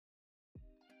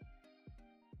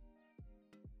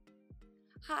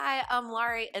Hi, I'm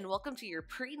Laurie, and welcome to your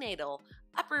prenatal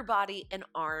upper body and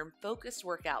arm focused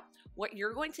workout. What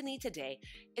you're going to need today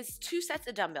is 2 sets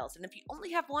of dumbbells, and if you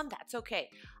only have one, that's okay.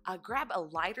 Grab a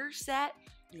lighter set,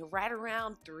 right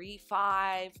around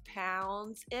 3-5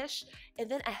 pounds ish, and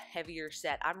then a heavier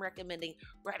set. I'm recommending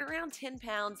right around 10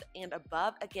 pounds and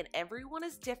above. Again, everyone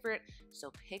is different,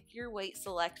 so pick your weight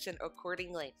selection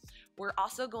accordingly. We're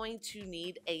also going to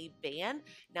need a band.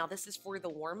 Now, this is for the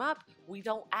warm up. We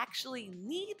don't actually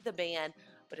need the band,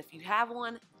 but if you have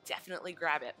one, definitely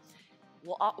grab it.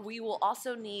 We will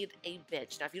also need a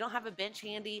bench. Now, if you don't have a bench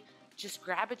handy, just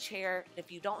grab a chair.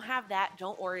 If you don't have that,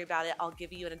 don't worry about it. I'll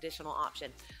give you an additional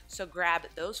option. So grab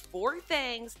those 4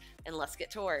 things and let's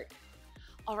get to work.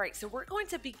 All right, so we're going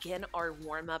to begin our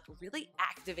warm up really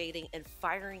activating and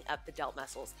firing up the delt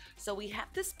muscles. So we have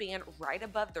this band right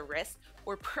above the wrist.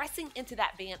 We're pressing into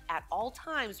that band at all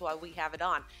times while we have it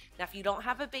on. Now, if you don't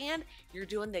have a band, you're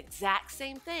doing the exact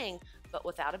same thing, but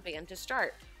without a band to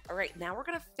start. All right, now we're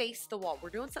gonna face the wall. We're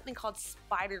doing something called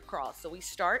spider crawl. So we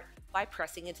start by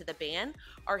pressing into the band.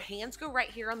 Our hands go right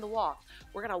here on the wall.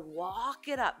 We're gonna walk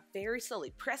it up very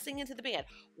slowly, pressing into the band.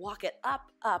 Walk it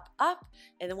up, up, up,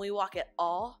 and then we walk it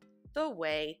all the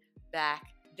way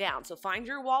back down. So find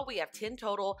your wall. We have 10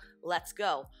 total. Let's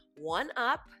go. 1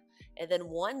 up, and then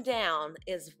 1 down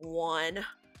is 1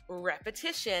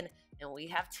 repetition, and we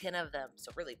have 10 of them.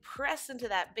 So really press into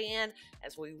that band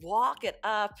as we walk it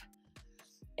up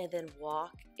and then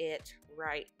walk it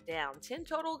right down. 10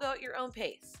 total, go at your own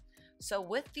pace. So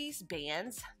with these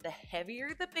bands, the heavier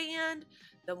the band,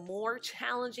 the more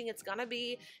challenging it's gonna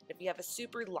be. If you have a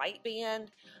super light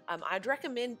band, I'd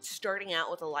recommend starting out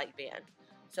with a light band.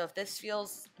 So if this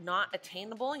feels not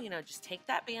attainable, just take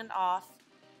that band off,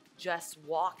 just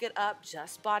walk it up,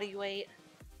 just body weight.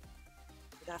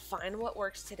 We gotta find what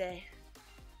works today.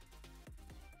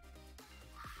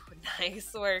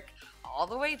 Nice work. All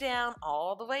the way down,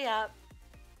 all the way up.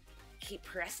 Keep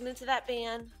pressing into that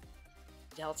band.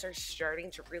 Delts are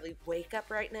starting to really wake up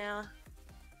right now.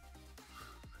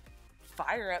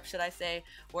 Fire up, should I say.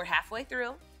 We're halfway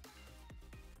through.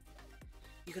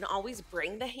 You can always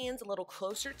bring the hands a little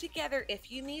closer together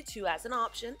if you need to as an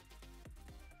option.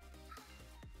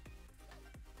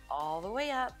 All the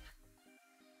way up.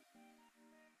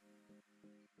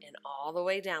 And all the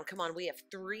way down. Come on, we have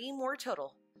 3 more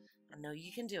total. I know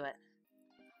you can do it.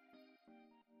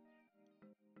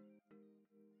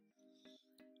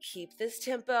 Keep this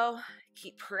tempo.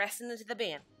 Keep pressing into the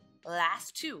band.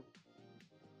 Last 2.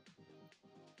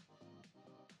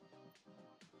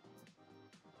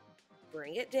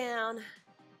 Bring it down.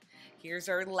 Here's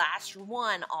our last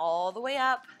 1. All the way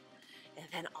up. And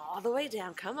then all the way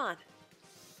down. Come on.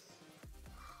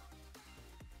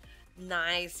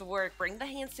 Nice work. Bring the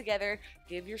hands together.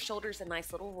 Give your shoulders a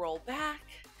nice little roll back.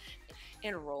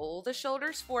 And roll the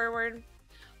shoulders forward.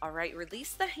 All right,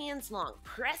 release the hands long.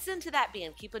 Press into that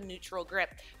band. Keep a neutral grip.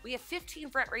 We have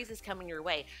 15 front raises coming your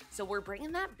way. So we're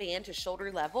bringing that band to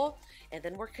shoulder level, and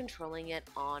then we're controlling it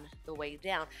on the way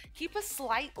down. Keep a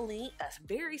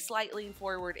very slight lean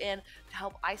forward in to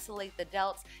help isolate the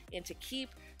delts and to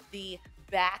keep the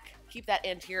back, keep that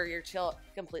anterior tilt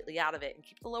completely out of it, and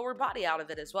keep the lower body out of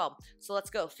it as well. So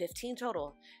let's go. 15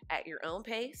 total at your own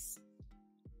pace.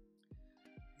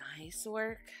 Nice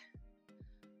work.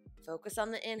 Focus on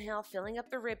the inhale, filling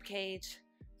up the rib cage,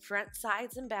 front,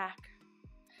 sides, and back.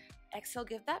 Exhale,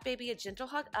 give that baby a gentle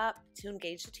hug up to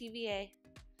engage the TVA.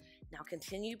 Now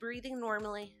continue breathing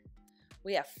normally.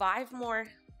 We have 5 more.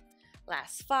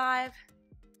 Last 5,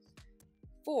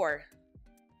 4,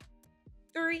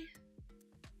 3,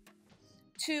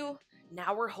 2.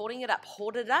 Now we're holding it up.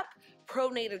 Hold it up,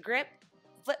 pronated grip.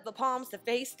 Flip the palms to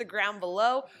face the ground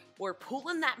below. We're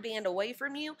pulling that band away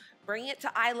from you. Bring it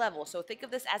to eye level. So think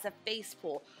of this as a face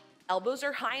pull. Elbows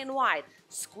are high and wide.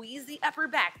 Squeeze the upper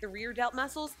back, the rear delt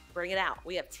muscles. Bring it out.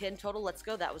 We have 10 total. Let's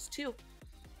go. That was 2.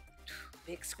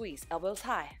 Big squeeze. Elbows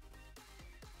high.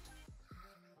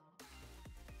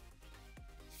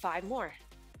 5 more.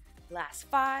 Last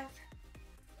 5,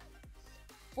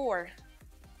 4,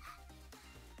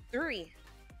 3,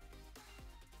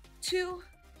 2,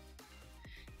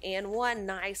 and 1.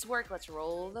 Nice work. Let's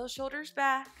roll those shoulders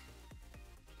back.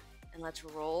 And let's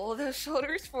roll those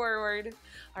shoulders forward.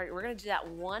 All right, we're going to do that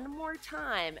 1 more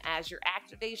time as your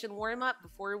activation warm-up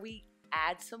before we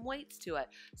add some weights to it.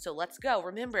 So let's go.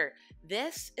 Remember,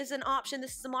 this is an option.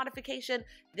 This is a modification.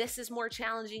 This is more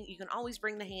challenging. You can always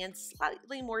bring the hands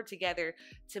slightly more together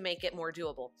to make it more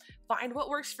doable. Find what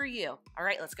works for you. All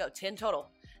right, let's go. 10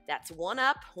 total. That's 1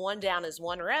 up, 1 down is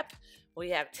 1 rep. We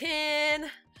have 10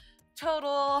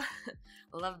 total.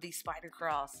 Love these spider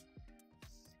crawls.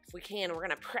 If we can, we're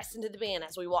gonna press into the band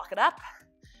as we walk it up,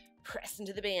 press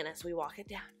into the band as we walk it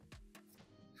down.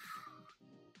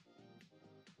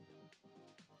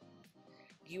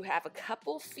 You have a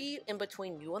couple feet in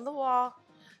between you and the wall,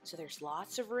 so there's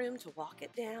lots of room to walk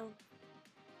it down.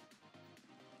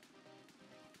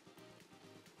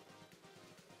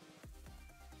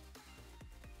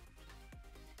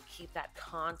 Keep that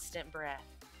constant breath.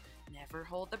 Never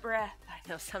hold the breath. I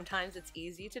know sometimes it's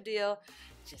easy to do.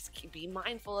 Just be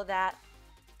mindful of that.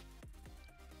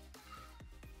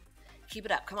 Keep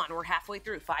it up. Come on, we're halfway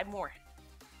through. 5 more.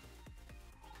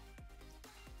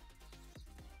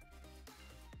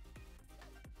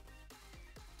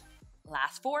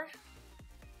 Last 4.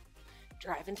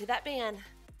 Drive into that band.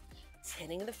 It's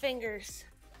hitting the fingers.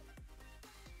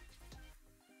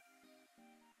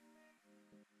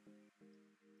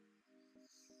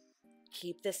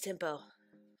 Keep this tempo.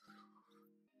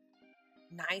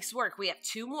 Nice work. We have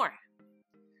 2 more.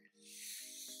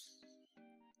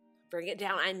 Bring it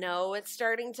down. I know it's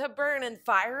starting to burn and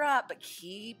fire up, but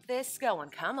keep this going.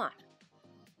 Come on.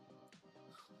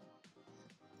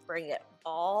 Bring it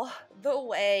all the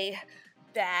way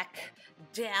back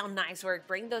down. Nice work.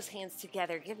 Bring those hands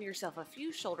together. Give yourself a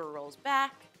few shoulder rolls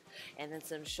back and then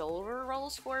some shoulder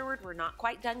rolls forward. We're not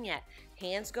quite done yet.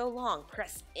 Hands go long.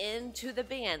 Press into the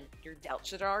band. Your delts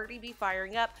should already be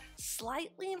firing up.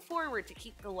 Slight lean forward to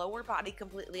keep the lower body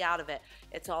completely out of it.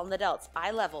 It's all in the delts.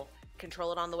 Eye level.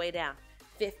 Control it on the way down.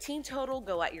 15 total.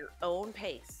 Go at your own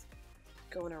pace.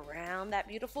 Going around that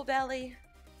beautiful belly.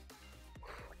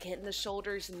 Getting the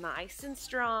shoulders nice and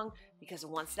strong, because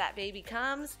once that baby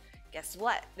comes, guess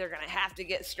what? They're going to have to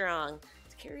get strong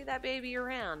to carry that baby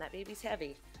around. That baby's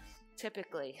heavy,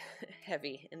 typically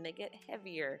heavy, and they get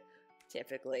heavier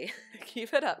typically.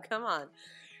 Keep it up. Come on.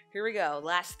 Here we go.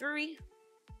 Last 3,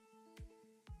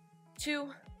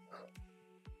 2,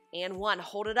 and 1.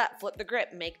 Hold it up. Flip the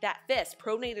grip. Make that fist.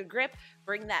 Pronated grip.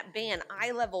 Bring that band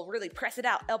eye level. Really press it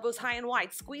out. Elbows high and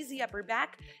wide. Squeeze the upper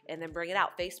back and then bring it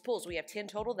out. Face pulls. We have 10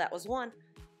 total. That was 1.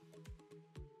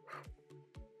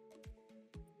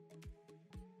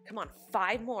 Come on.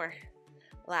 5 more.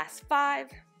 Last 5,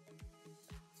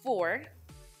 4,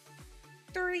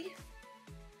 3,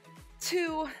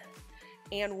 2,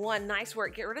 and 1. Nice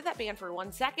work. Get rid of that band for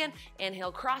 1 second.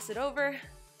 Inhale. Cross it over.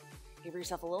 Give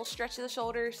yourself a little stretch to the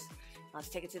shoulders. Let's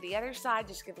take it to the other side,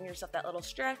 just giving yourself that little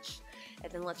stretch.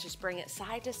 And then let's just bring it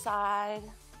side to side.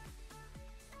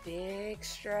 Big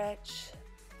stretch.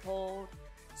 Hold.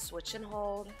 Switch and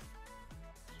hold.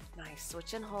 Nice.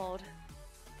 Switch and hold.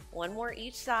 1 more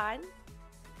each side,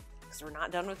 because we're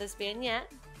not done with this band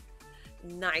yet.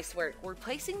 Nice work. We're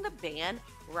placing the band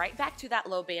right back to that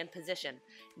low band position.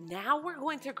 Now we're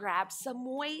going to grab some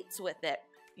weights with it.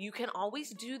 You can always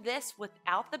do this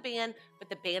without the band, but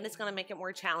the band is going to make it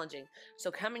more challenging.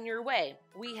 So coming your way,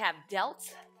 we have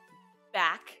delts,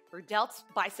 back, or delts,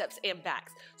 biceps, and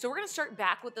backs. So we're going to start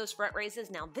back with those front raises.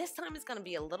 Now this time is going to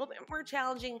be a little bit more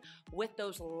challenging with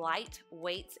those light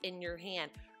weights in your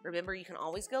hand. Remember, you can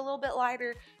always go a little bit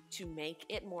lighter to make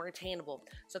it more attainable.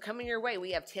 So coming your way,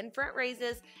 we have 10 front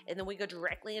raises, and then we go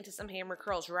directly into some hammer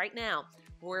curls. Right now,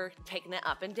 we're taking it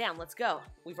up and down. Let's go.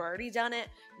 We've already done it.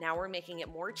 Now we're making it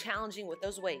more challenging with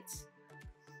those weights.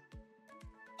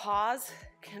 Pause,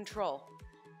 control.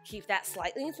 Keep that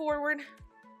slightly forward.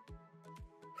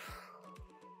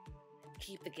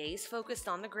 Keep the gaze focused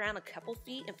on the ground, a couple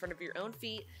feet in front of your own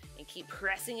feet, and keep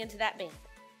pressing into that band.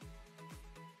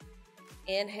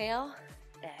 Inhale,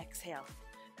 exhale.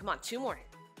 Come on, 2 more.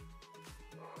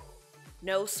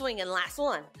 No swinging, last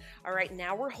 1. All right,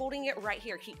 now we're holding it right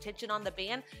here. Keep tension on the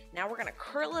band. Now we're gonna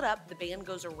curl it up. The band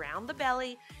goes around the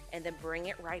belly and then bring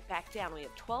it right back down. We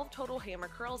have 12 total hammer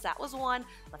curls. That was 1.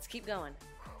 Let's keep going.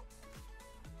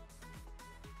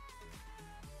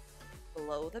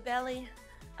 Below the belly,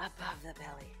 above the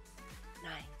belly.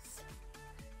 Nice.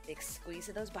 Big squeeze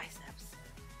of those biceps.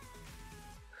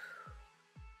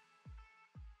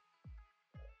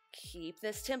 Keep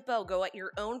this tempo. Go at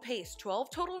your own pace.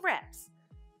 12 total reps.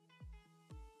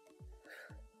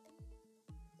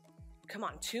 Come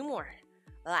on, 2 more.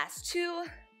 Last 2.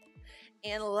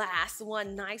 And last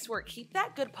 1. Nice work. Keep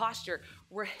that good posture.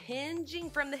 We're hinging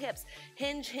from the hips.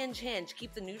 Hinge, hinge, hinge.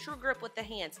 Keep the neutral grip with the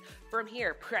hands. From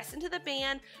here, press into the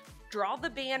band. Draw the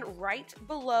band right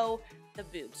below the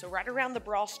boob. So right around the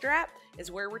bra strap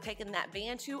is where we're taking that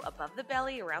band to, above the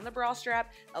belly, around the bra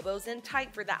strap, elbows in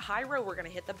tight. For that high row, we're gonna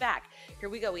hit the back. Here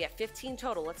we go, we have 15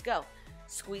 total, let's go.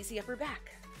 Squeeze the upper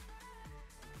back.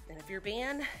 And if your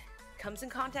band comes in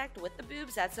contact with the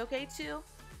boobs, that's okay too.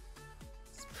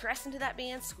 Just press into that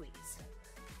band, squeeze.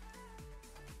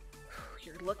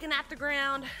 You're looking at the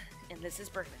ground, and this is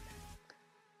perfect.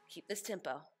 Keep this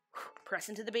tempo. Press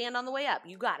into the band on the way up.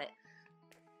 You got it.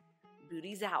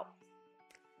 Booty's out.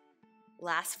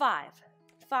 Last 5.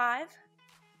 5,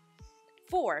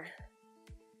 4,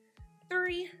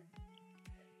 3,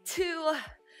 2,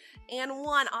 and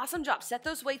 1. Awesome job. Set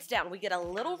those weights down. We get a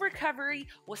little recovery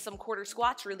with some quarter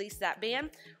squats. Release that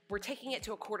band. We're taking it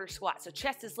to a quarter squat. So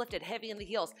chest is lifted, heavy in the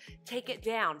heels. Take it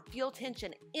down. Feel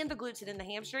tension in the glutes and in the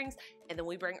hamstrings, and then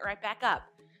we bring it right back up.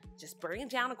 Just bring it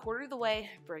down a quarter of the way.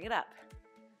 Bring it up.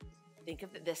 Think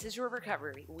of it, this is your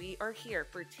recovery. We are here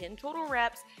for 10 total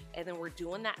reps, and then we're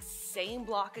doing that same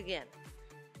block again.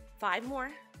 5 more.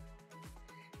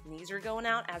 Knees are going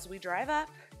out as we drive up.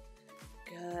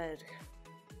 Good.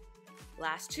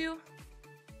 Last 2.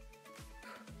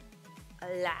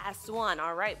 Last 1.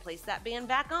 All right, place that band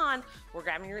back on. We're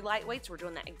grabbing your light weights. We're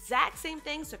doing that exact same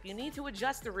thing. So if you need to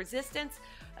adjust the resistance,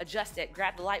 adjust it.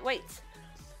 Grab the light weights.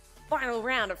 Final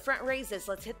round of front raises.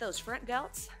 Let's hit those front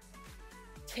delts.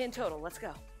 10 total. Let's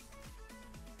go.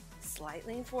 Slight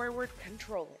lean forward.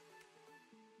 Control it.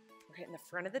 We're hitting the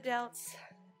front of the delts.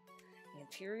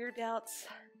 Anterior delts.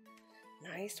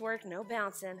 Nice work. No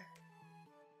bouncing.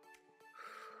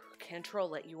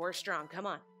 Control it. You are strong. Come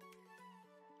on.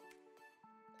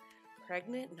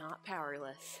 Pregnant, not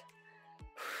powerless.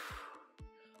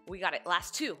 We got it.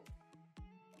 Last 2.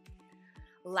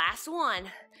 Last 1.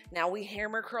 Now we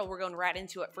hammer curl. We're going right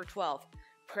into it for 12.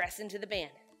 Press into the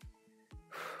band.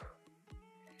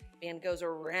 Band goes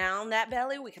around that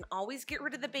belly. We can always get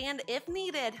rid of the band if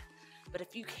needed, but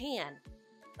if you can,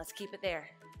 let's keep it there.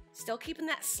 Still keeping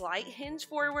that slight hinge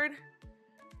forward.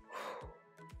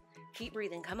 Keep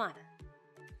breathing. Come on.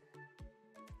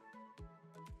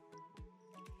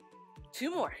 2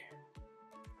 more.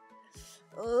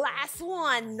 Last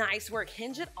 1. Nice work.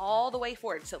 Hinge it all the way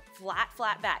forward. So flat,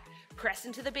 flat back. Press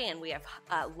into the band. We have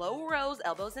low rows,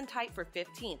 elbows in tight for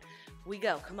 15. We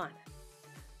go. Come on.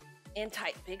 In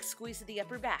tight. Big squeeze of the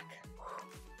upper back.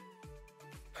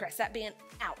 Press that band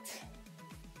out.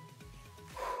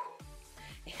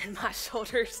 And my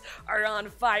shoulders are on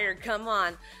fire. Come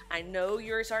on. I know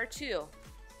yours are too.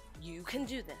 You can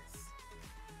do this.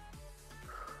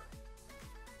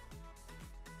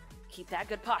 Keep that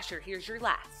good posture. Here's your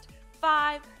last.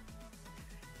 5,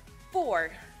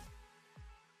 4,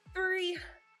 3,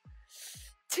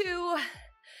 2,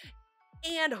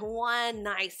 and 1.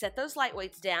 Nice. Set those light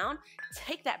weights down.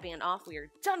 Take that band off. We are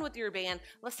done with your band.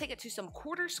 Let's take it to some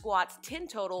quarter squats, 10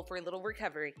 total for a little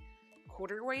recovery.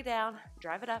 Quarter way down.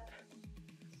 Drive it up.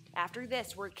 After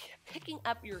this, we're picking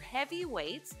up your heavy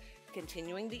weights,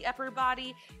 continuing the upper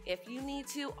body. If you need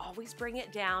to, always bring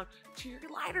it down to your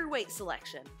lighter weight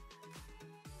selection.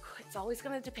 It's always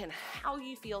going to depend how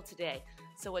you feel today.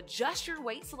 So adjust your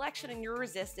weight selection and your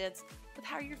resistance with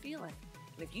how you're feeling.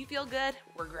 And if you feel good,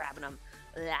 we're grabbing them.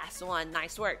 Last 1.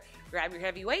 Nice work. Grab your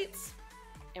heavy weights.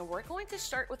 And we're going to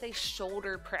start with a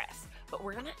shoulder press, but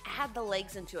we're going to add the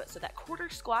legs into it. So that quarter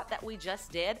squat that we just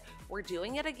did, we're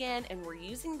doing it again, and we're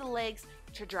using the legs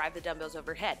to drive the dumbbells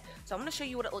overhead. So I'm going to show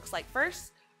you what it looks like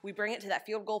first. We bring it to that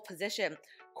field goal position.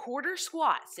 Quarter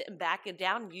squat, sitting back and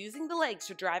down, using the legs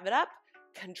to drive it up.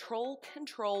 Control,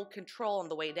 control, control on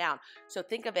the way down. So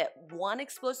think of it, 1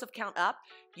 explosive count up,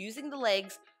 using the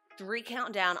legs, 3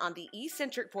 count down on the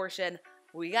eccentric portion.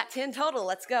 We got 10 total.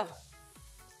 Let's go.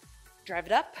 Drive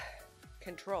it up,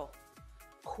 control.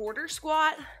 Quarter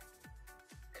squat,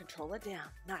 control it down.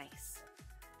 Nice.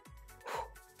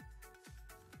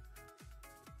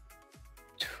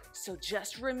 So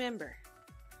just remember,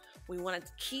 we want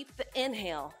to keep the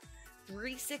inhale,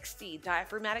 360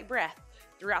 diaphragmatic breath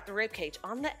throughout the rib cage.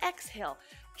 On the exhale,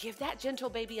 give that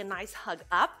gentle baby a nice hug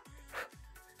up.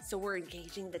 So we're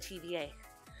engaging the TVA.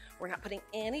 We're not putting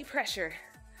any pressure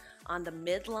on the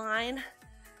midline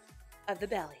of the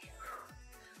belly.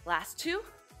 Last 2.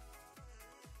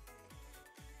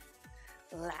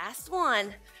 Last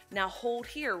 1. Now hold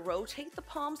here. Rotate the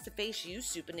palms to face you.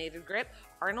 Supinated grip.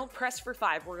 Arnold press for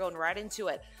 5. We're going right into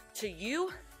it. To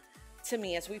you, to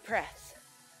me as we press.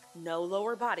 No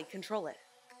lower body. Control it.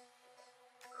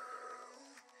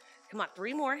 Come on.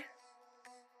 3 more.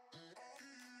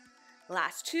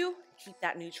 Last 2. Keep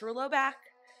that neutral low back.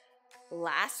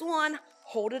 Last 1.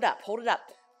 Hold it up. Hold it up.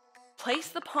 Place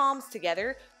the palms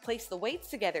together, place the weights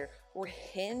together. We're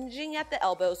hinging at the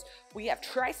elbows. We have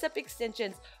tricep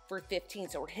extensions for 15.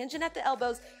 So we're hinging at the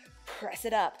elbows, press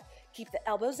it up. Keep the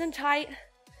elbows in tight,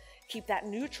 keep that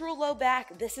neutral low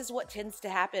back. This is what tends to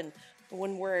happen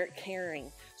when we're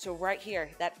carrying. So right here,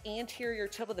 that anterior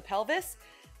tip of the pelvis,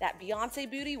 that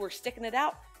Beyonce booty, we're sticking it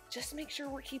out. Just make sure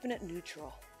we're keeping it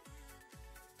neutral.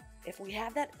 If we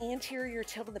have that anterior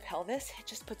tilt of the pelvis, it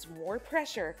just puts more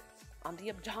pressure on the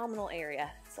abdominal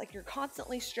area. It's like you're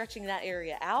constantly stretching that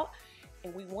area out,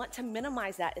 and we want to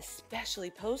minimize that,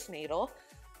 especially postnatal.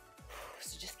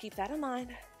 So just keep that in mind.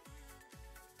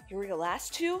 Here we go,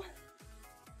 last two.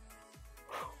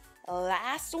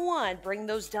 Last one, bring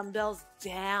those dumbbells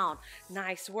down.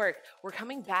 Nice work. We're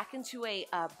coming back into a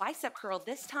bicep curl,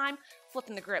 this time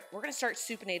flipping the grip. We're gonna start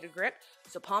supinated grip.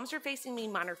 So palms are facing me,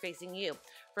 mine are facing you.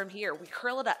 From here, we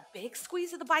curl it up, big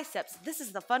squeeze of the biceps. This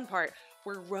is the fun part.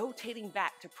 We're rotating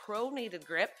back to pronated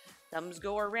grip. Thumbs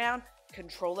go around,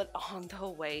 control it on the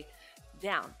way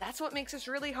down. That's what makes this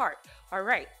really hard. All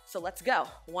right, so let's go.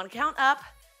 One count up,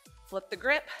 flip the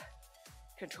grip,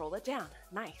 control it down.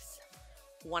 Nice.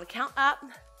 One count up,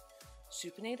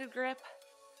 supinated grip.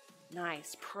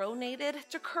 Nice. Pronated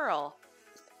to curl,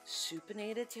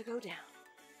 supinated to go down.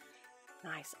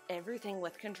 Nice. Everything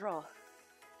with control.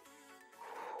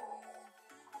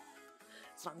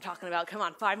 That's what I'm talking about. Come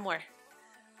on, 5 more.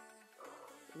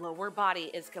 Lower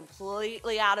body is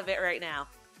completely out of it right now.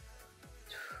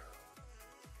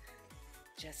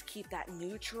 Just keep that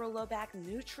neutral low back,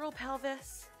 neutral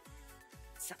pelvis.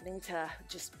 Something to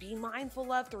just be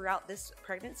mindful of throughout this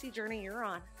pregnancy journey you're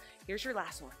on. Here's your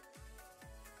last one.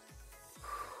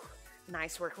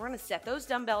 Nice work. We're going to set those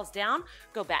dumbbells down,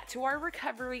 go back to our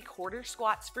recovery, quarter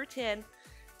squats for 10,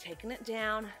 taking it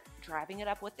down, driving it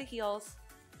up with the heels.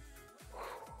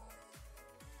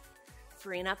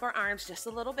 Freeing up our arms just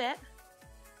a little bit.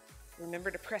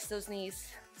 Remember to press those knees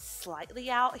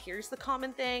slightly out. Here's the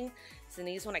common thing. So the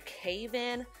knees want to cave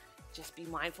in. Just be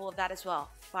mindful of that as well.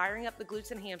 Firing up the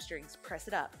glutes and hamstrings. Press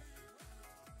it up.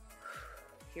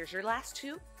 Here's your last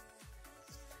two.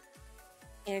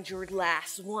 And your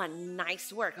last one.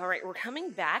 Nice work. All right, we're coming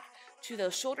back to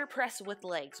those shoulder press with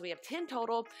legs. We have 10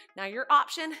 total. Now your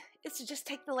option is to just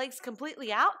take the legs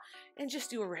completely out and just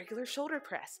do a regular shoulder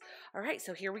press. All right,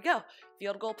 so here we go.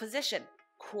 Field goal position.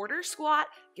 Quarter squat.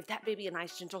 Give that baby a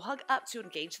nice gentle hug up to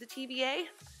engage the TVA.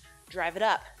 Drive it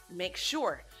up. Make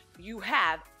sure you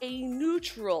have a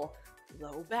neutral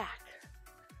low back.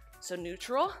 So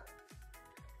neutral,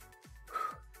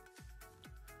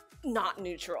 not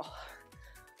neutral.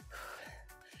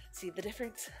 See the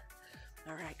difference?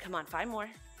 All right, come on, 5 more.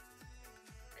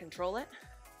 Control it.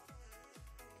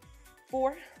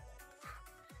 4,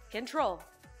 control.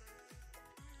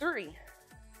 3,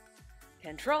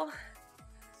 control.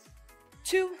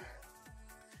 2,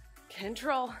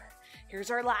 control. Here's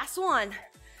our last one.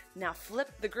 Now flip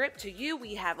the grip to you.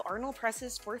 We have Arnold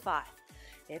presses for 5.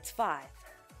 It's 5,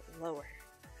 lower.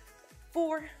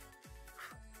 4,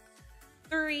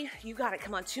 3, you got it.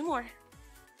 Come on, 2 more.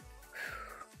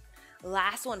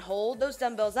 Last one, hold those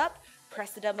dumbbells up.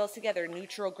 Press the dumbbells together,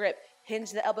 neutral grip.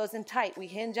 Hinge the elbows in tight. We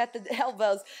hinge at the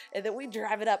elbows and then we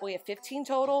drive it up. We have 15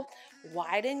 total.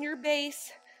 Widen your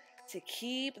base to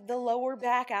keep the lower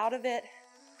back out of it.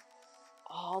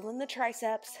 All in the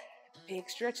triceps. Big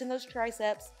stretch in those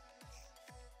triceps.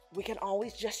 We can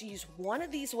always just use one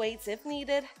of these weights if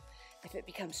needed. If it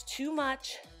becomes too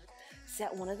much,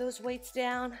 set one of those weights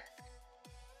down.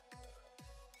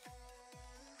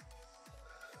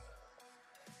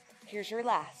 Here's your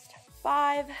last.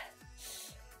 5,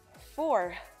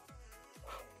 4,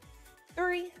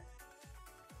 3,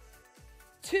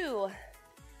 2,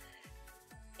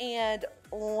 and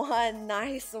 1.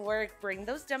 Nice work. Bring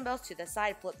those dumbbells to the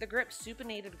side. Flip the grip,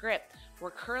 supinated grip.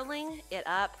 We're curling it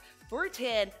up for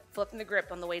 10, flipping the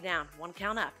grip on the way down. 1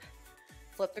 count up.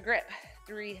 Flip the grip.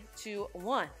 3, 2,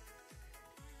 1.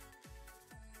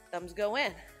 Thumbs go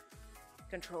in.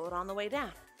 Control it on the way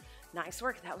down. Nice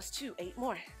work. That was 2. 8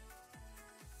 more.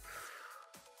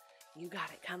 You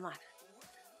got it. Come on.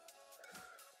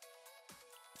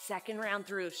 Second round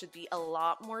through should be a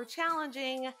lot more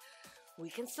challenging. We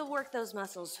can still work those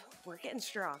muscles. We're getting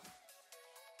strong.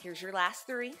 Here's your last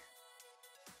 3.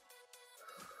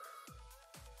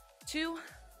 2.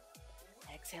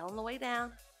 Exhale on the way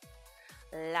down.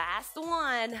 Last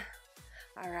one.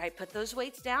 All right, put those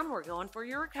weights down. We're going for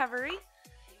your recovery.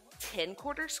 10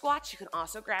 quarter squats. You can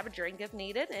also grab a drink if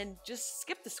needed and just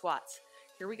skip the squats.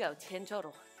 Here we go, 10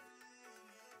 total.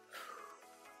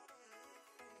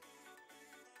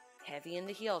 Heavy in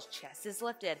the heels, chest is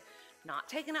lifted. Not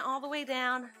taking it all the way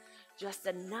down, just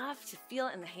enough to feel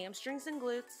it in the hamstrings and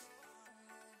glutes.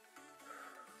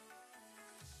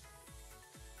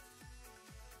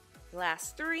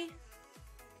 Last 3,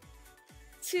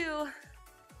 2,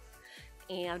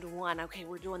 and 1. Okay,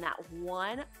 we're doing that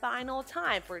one final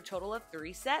time for a total of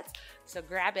 3 sets. So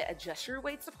grab it, adjust your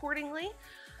weights accordingly.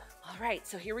 All right,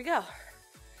 so here we go.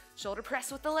 Shoulder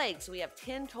press with the legs. We have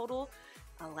 10 total.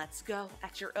 Let's go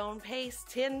at your own pace.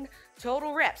 10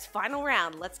 total reps. Final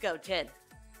round. Let's go. 10,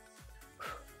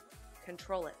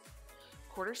 control it.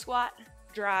 Quarter squat,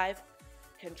 drive,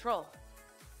 control.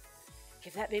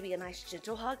 Give that baby a nice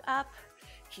gentle hug up.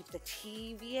 Keep the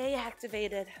TVA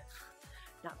activated.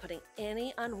 Not putting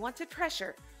any unwanted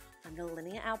pressure on the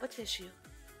linea alba tissue.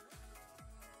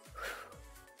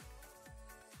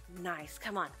 Nice,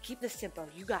 come on, keep this tempo,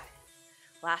 you got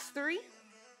it. Last 3.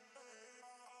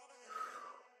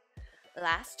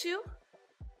 Last 2.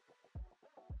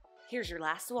 Here's your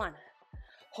last 1.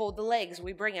 Hold the legs,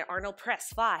 we bring it, Arnold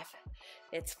press, 5.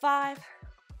 It's 5,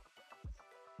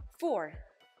 4,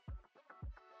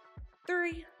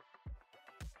 3,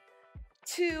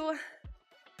 2,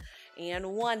 and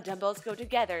 1. Dumbbells go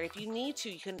together. If you need to,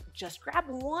 you can just grab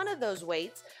one of those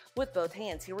weights with both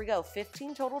hands. Here we go,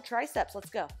 15 total triceps, let's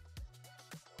go.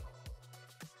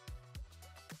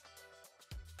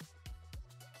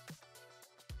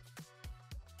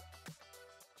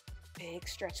 Big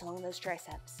stretch along those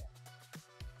triceps.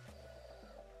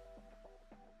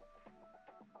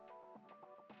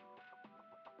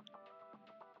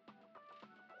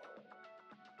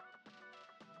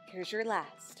 Here's your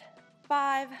last.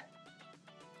 5,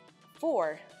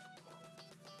 4,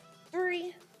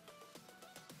 3,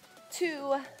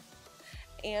 2,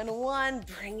 and 1.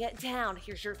 Bring it down.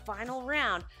 Here's your final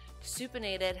round.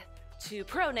 Supinated to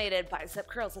pronated bicep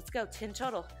curls. Let's go, 10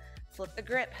 total. Flip the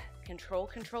grip. Control,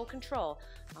 control, control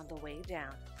on the way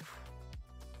down.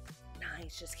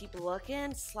 Nice, just keep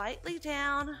looking slightly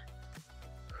down.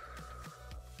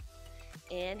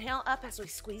 Inhale up as we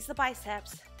squeeze the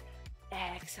biceps.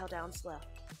 Exhale down slow.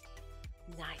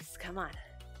 Nice, come on.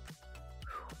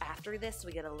 After this,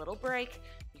 we get a little break.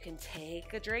 You can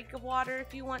take a drink of water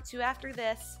if you want to after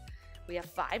this. We have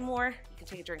 5 more. You can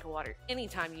take a drink of water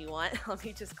anytime you want. Let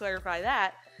me just clarify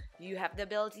that. You have the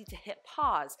ability to hit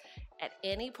pause at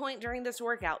any point during this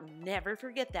workout. Never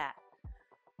forget that.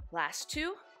 Last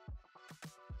 2.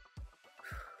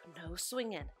 No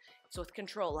swinging. It's with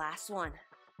control. Last 1.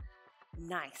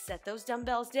 Nice. Set those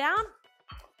dumbbells down.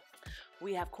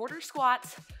 We have quarter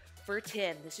squats for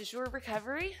 10. This is your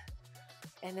recovery.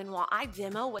 And then while I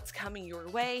demo what's coming your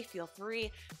way, feel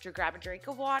free to grab a drink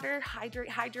of water, hydrate,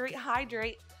 hydrate,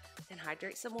 hydrate, and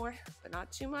hydrate some more, but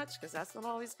not too much because that's not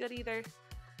always good either.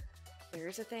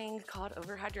 There's a thing called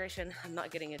overhydration. I'm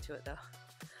not getting into it though.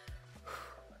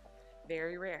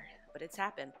 Very rare, but it's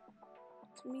happened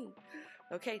to me.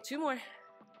 Okay, 2 more.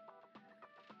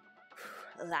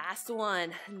 Last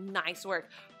one. Nice work.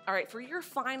 All right, for your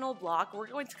final block, we're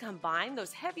going to combine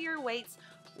those heavier weights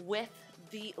with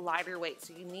the lighter weights.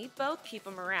 So you need both, keep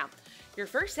them around. Your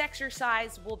first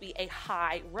exercise will be a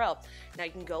high row. Now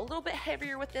you can go a little bit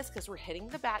heavier with this because we're hitting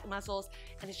the back muscles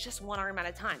and it's just 1 arm at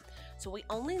a time. So we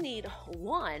only need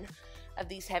 1 of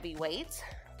these heavy weights.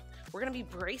 We're gonna be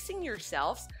bracing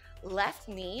yourselves, left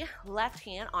knee, left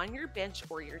hand on your bench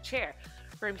or your chair.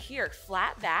 From here,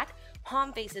 flat back,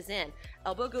 palm faces in,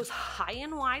 elbow goes high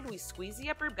and wide, we squeeze the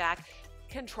upper back,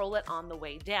 control it on the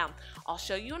way down. I'll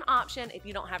show you an option if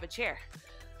you don't have a chair.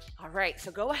 All right, so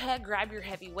go ahead, grab your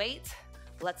heavy weights.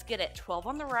 Let's get it. 12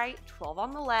 on the right, 12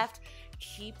 on the left.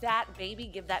 Keep that baby,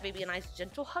 give that baby a nice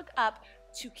gentle hug up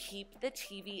to keep the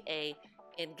TVA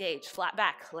engaged. Flat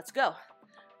back, let's go.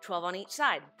 12 on each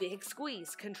side, big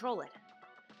squeeze, control it.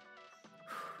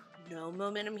 No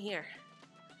momentum here.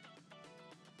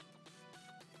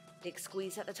 Big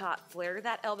squeeze at the top, flare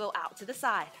that elbow out to the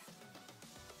side.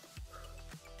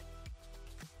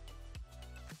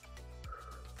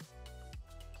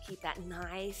 Keep that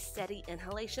nice, steady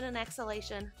inhalation and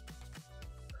exhalation.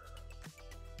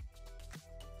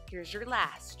 Here's your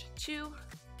last 2.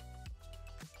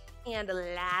 And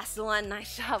last one,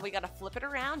 nice job. We gotta flip it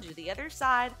around, do the other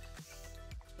side.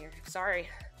 Here, sorry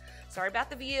about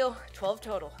the view, 12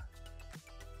 total.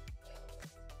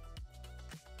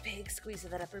 Big squeeze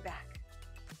of that upper back.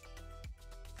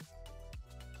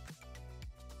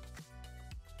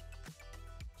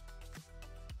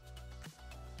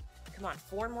 Come on,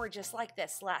 4 more just like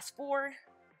this. Last 4,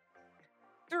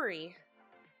 3,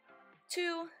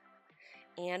 2,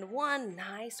 and 1.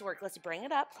 Nice work. Let's bring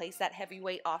it up. Place that heavy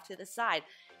weight off to the side.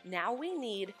 Now we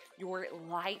need your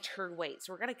lighter weight.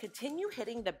 So we're going to continue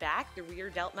hitting the back, the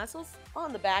rear delt muscles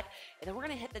on the back, and then we're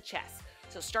going to hit the chest.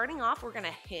 So starting off, we're going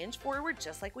to hinge forward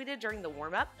just like we did during the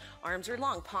warm-up. Arms are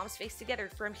long, palms face together.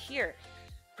 From here,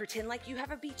 pretend like you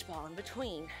have a beach ball in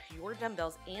between your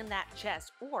dumbbells and that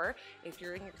chest. Or if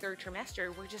you're in your 3rd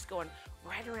trimester, we're just going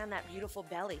right around that beautiful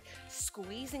belly,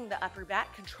 squeezing the upper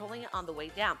back, controlling it on the way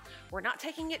down. We're not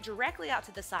taking it directly out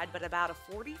to the side, but about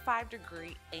a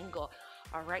 45-degree angle.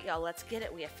 All right, y'all, let's get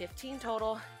it. We have 15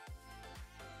 total.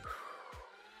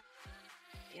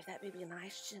 Give that baby a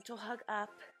nice gentle hug up.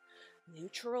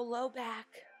 Neutral low back.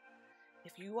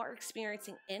 If you are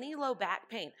experiencing any low back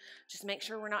pain, just make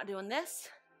sure we're not doing this,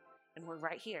 and we're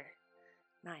right here.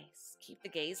 Nice. Keep the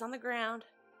gaze on the ground.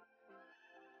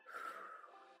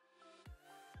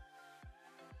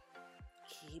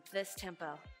 Keep this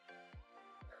tempo.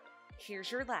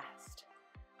 Here's your last.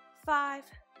 5,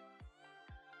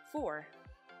 4,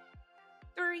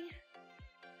 3,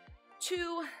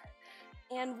 2,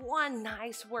 and 1.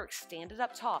 Nice work. Stand it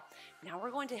up tall. Now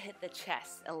we're going to hit the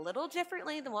chest a little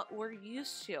differently than what we're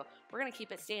used to. We're going to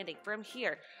keep it standing. From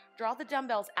here, draw the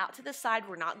dumbbells out to the side.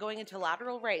 We're not going into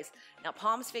lateral raise. Now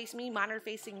palms face me, mine are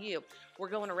facing you. We're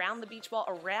going around the beach ball,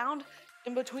 around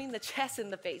in between the chest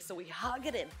and the face. So we hug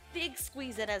it in. Big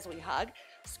squeeze it as we hug.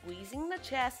 Squeezing the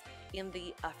chest in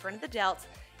the front of the delts,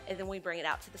 and then we bring it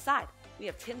out to the side. We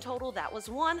have 10 total. That was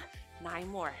 1. 9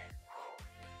 more.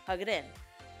 Hug it in.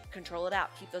 Control it out.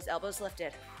 Keep those elbows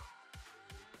lifted.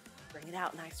 Bring it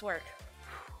out. Nice work.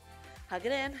 Hug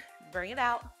it in. Bring it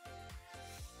out.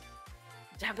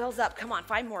 Dumbbells up. Come on.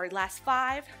 5 more. Last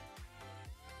 5,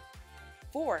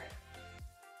 4,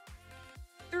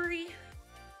 3,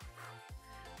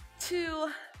 2,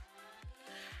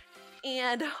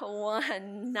 and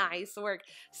 1. Nice work.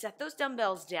 Set those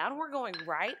dumbbells down. We're going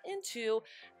right into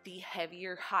the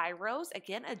heavier high rows.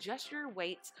 Again, adjust your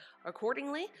weights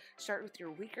accordingly. Start with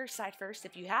your weaker side first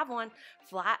if you have one.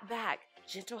 Flat back.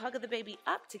 Gentle hug of the baby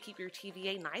up to keep your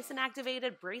TVA nice and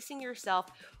activated, bracing yourself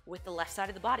with the left side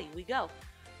of the body. We go.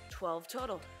 12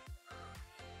 total.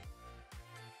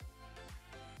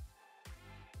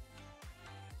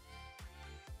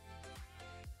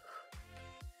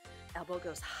 Elbow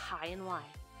goes high and wide.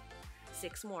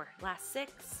 6 more. Last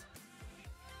 6,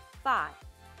 5,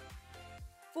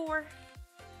 4,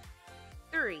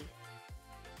 3,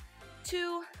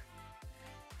 2,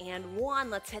 and 1.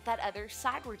 Let's hit that other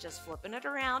side. We're just flipping it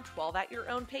around. 12 at your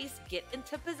own pace. Get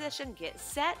into position. Get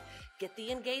set. Get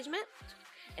the engagement.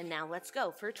 And now let's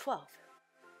go for 12.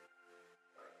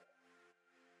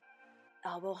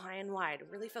 Elbow high and wide.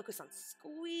 Really focus on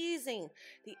squeezing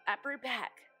the upper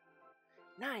back.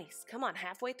 Nice. Come on,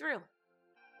 halfway through.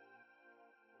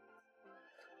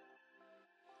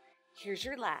 Here's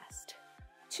your last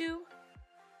 2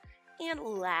 and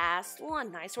last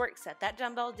 1. Nice work. Set that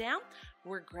dumbbell down.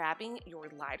 We're grabbing your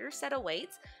lighter set of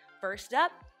weights. First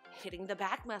up, hitting the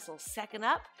back muscles. Second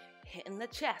up, hitting the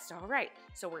chest. All right,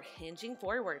 so we're hinging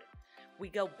forward. We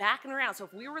go back and around. So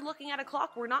if we were looking at a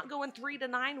clock, we're not going 3 to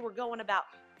 9. We're going about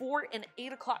 4 and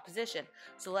 8 o'clock position.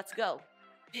 So let's go.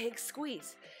 Big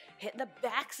squeeze. Hit the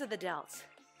backs of the delts,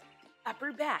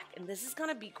 upper back. And this is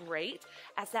gonna be great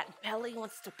as that belly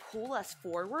wants to pull us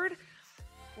forward.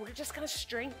 We're just gonna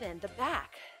strengthen the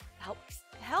back.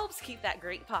 Helps keep that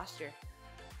great posture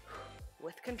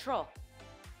with control.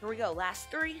 Here we go,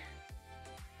 last 3,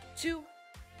 2,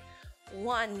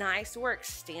 1. Nice work.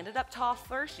 Stand it up tall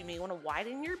first. You may wanna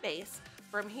widen your base.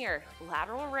 From here,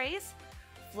 lateral raise,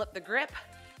 flip the grip,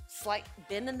 slight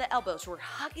bend in the elbows. We're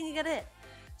hugging it in.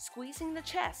 Squeezing the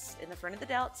chest in the front of the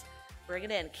delts. Bring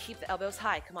it in. Keep the elbows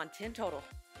high. Come on, 10 total.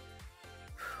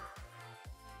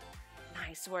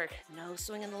 Nice work. No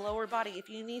swing in the lower body. If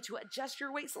you need to adjust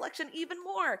your weight selection even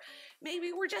more,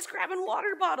 maybe we're just grabbing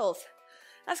water bottles.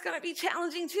 That's going to be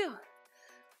challenging too.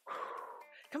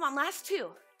 Come on, last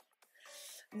 2.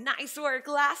 Nice work.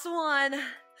 Last 1.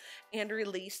 And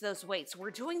release those weights.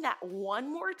 We're doing that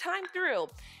one more time through,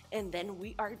 and then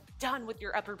we are done with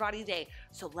your upper body day.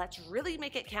 So let's really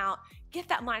make it count. Get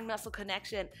that mind-muscle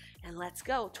connection, and let's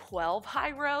go. 12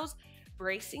 high rows,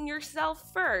 bracing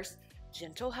yourself first.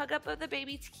 Gentle hug up of the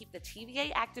baby to keep the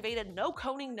TVA activated. No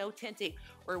coning, no tenting,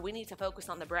 or we need to focus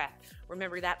on the breath.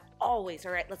 Remember that always.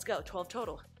 All right, let's go. 12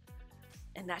 total.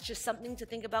 And that's just something to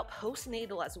think about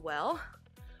postnatal as well.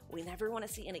 We never want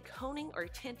to see any coning or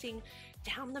tenting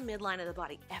down the midline of the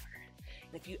body ever.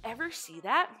 And if you ever see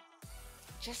that,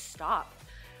 just stop.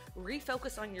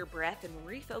 Refocus on your breath and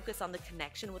refocus on the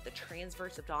connection with the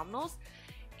transverse abdominals,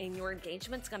 and your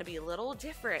engagement's going to be a little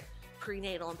different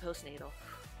prenatal and postnatal.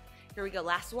 Here we go,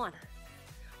 last 1.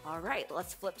 All right,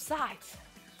 let's flip sides.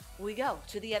 We go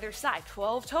to the other side.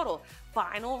 12 total.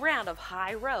 Final round of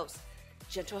high rows.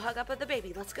 Gentle hug up of the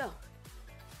baby. Let's go.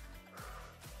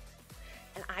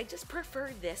 And I just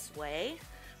prefer this way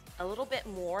a little bit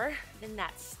more than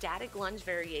that static lunge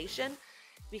variation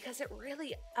because it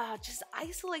really just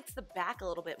isolates the back a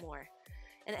little bit more.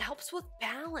 And it helps with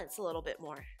balance a little bit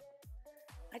more.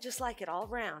 I just like it all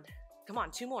around. Come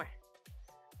on, 2 more.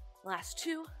 Last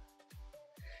 2.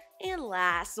 And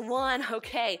last 1.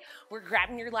 Okay, we're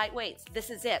grabbing your light weights. This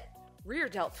is it. Rear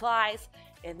delt flies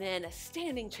and then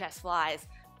standing chest flies.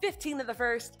 15 of the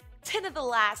first, 10 of the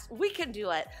last. We can do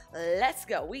it. Let's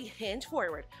go. We hinge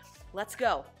forward. Let's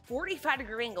go.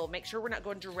 45-degree angle. Make sure we're not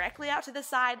going directly out to the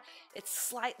side. It's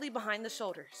slightly behind the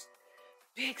shoulders.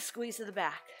 Big squeeze to the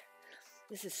back.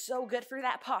 This is so good for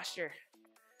that posture.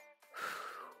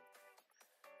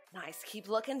 Nice. Keep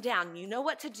looking down. You know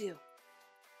what to do.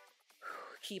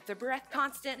 Keep the breath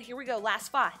constant. Here we go. Last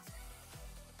 5,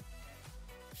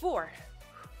 4,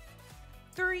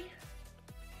 3,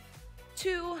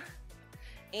 2,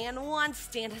 and 1.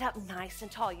 Stand it up nice and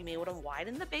tall. You may want to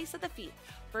widen the base of the feet.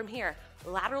 From here,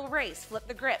 lateral raise, flip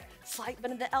the grip, slight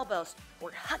bend of the elbows.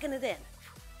 We're hugging it in.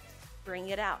 Bring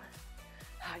it out.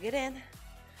 Hug it in.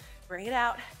 Bring it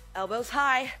out. Elbows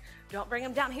high. Don't bring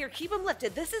them down here. Keep them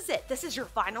lifted. This is it. This is your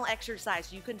final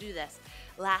exercise. You can do this.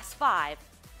 Last 5.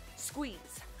 Squeeze.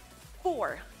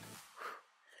 4,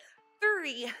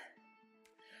 3,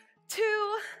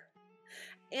 2,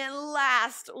 and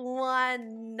last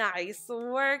 1. Nice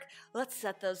work. Let's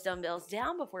set those dumbbells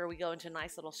down before we go into a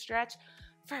nice little stretch.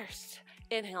 First,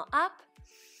 inhale up.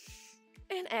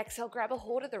 And exhale, grab a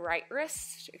hold of the left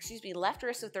wrist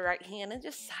with the right hand and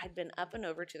just side bend up and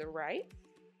over to the right.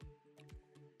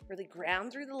 Really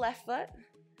ground through the left foot.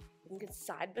 You can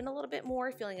side bend a little bit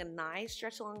more, feeling a nice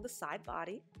stretch along the side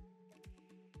body.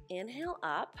 Inhale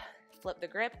up, flip the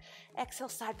grip. Exhale,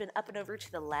 side bend up and over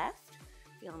to the left.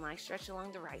 Feel a nice stretch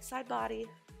along the right side body.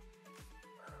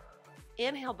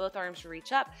 Inhale, both arms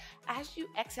reach up. As you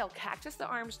exhale, cactus the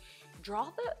arms. Draw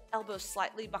the elbows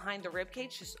slightly behind the rib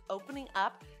cage, just opening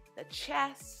up the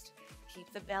chest.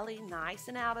 Keep the belly nice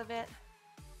and out of it.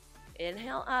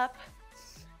 Inhale up.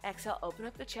 Exhale, open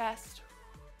up the chest.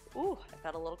 Ooh, I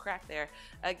felt a little crack there.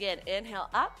 Again, inhale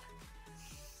up.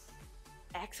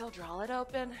 Exhale, draw it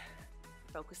open.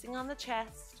 Focusing on the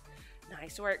chest.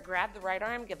 Nice work. Grab the right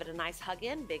arm, give it a nice hug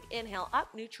in. Big inhale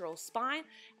up, neutral spine.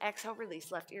 Exhale,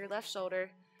 release left ear, left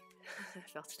shoulder. I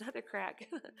felt another crack.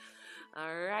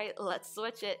 All right, let's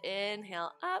switch it.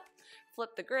 Inhale up,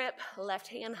 flip the grip, left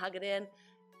hand, hug it in.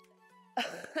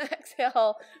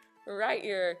 Exhale, right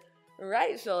ear,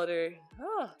 right shoulder.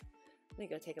 Oh, let me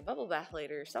go take a bubble bath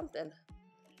later or something.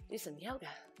 Do some yoga.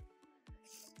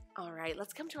 All right,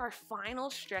 let's come to our final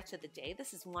stretch of the day.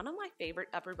 This is one of my favorite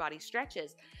upper body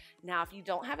stretches. Now, if you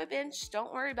don't have a bench,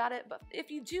 don't worry about it. But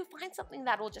if you do, find something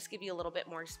that will just give you a little bit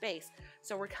more space.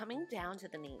 So we're coming down to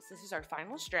the knees. This is our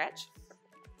final stretch.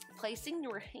 Placing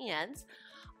your hands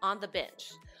on the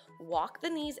bench. Walk the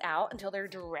knees out until they're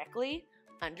directly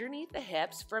underneath the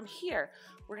hips. From here,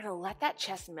 we're gonna let that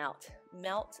chest melt,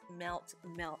 melt, melt,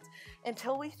 melt,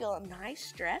 until we feel a nice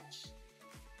stretch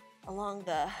along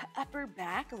the upper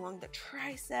back, along the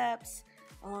triceps,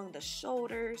 along the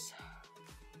shoulders.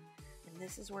 And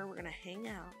this is where we're gonna hang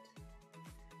out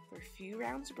for a few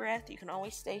rounds of breath. You can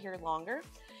always stay here longer.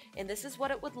 And this is what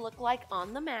it would look like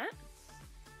on the mat.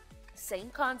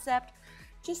 Same concept,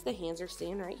 just the hands are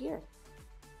staying right here.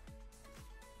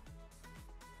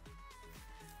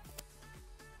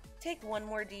 Take one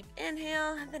more deep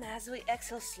inhale, and then as we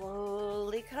exhale,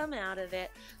 slowly come out of it.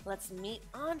 Let's meet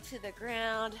onto the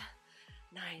ground.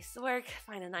 Nice work.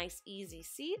 Find a nice, easy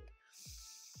seat.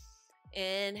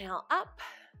 Inhale up,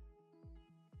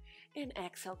 and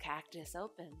exhale, cactus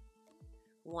open.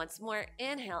 Once more,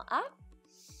 inhale up,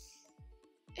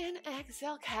 and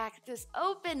exhale, cactus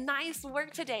open. Nice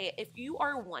work today. If you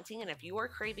are wanting and if you are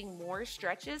craving more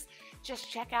stretches,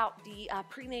 just check out the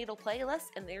prenatal playlist,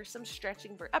 and there's some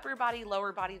stretching for upper body,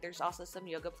 lower body. There's also some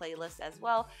yoga playlists as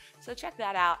well. So check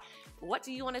that out. What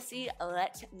do you want to see?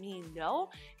 Let me know,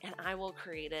 and I will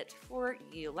create it for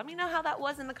you. Let me know how that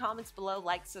was in the comments below.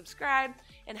 Like, subscribe,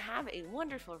 and have a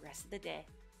wonderful rest of the day.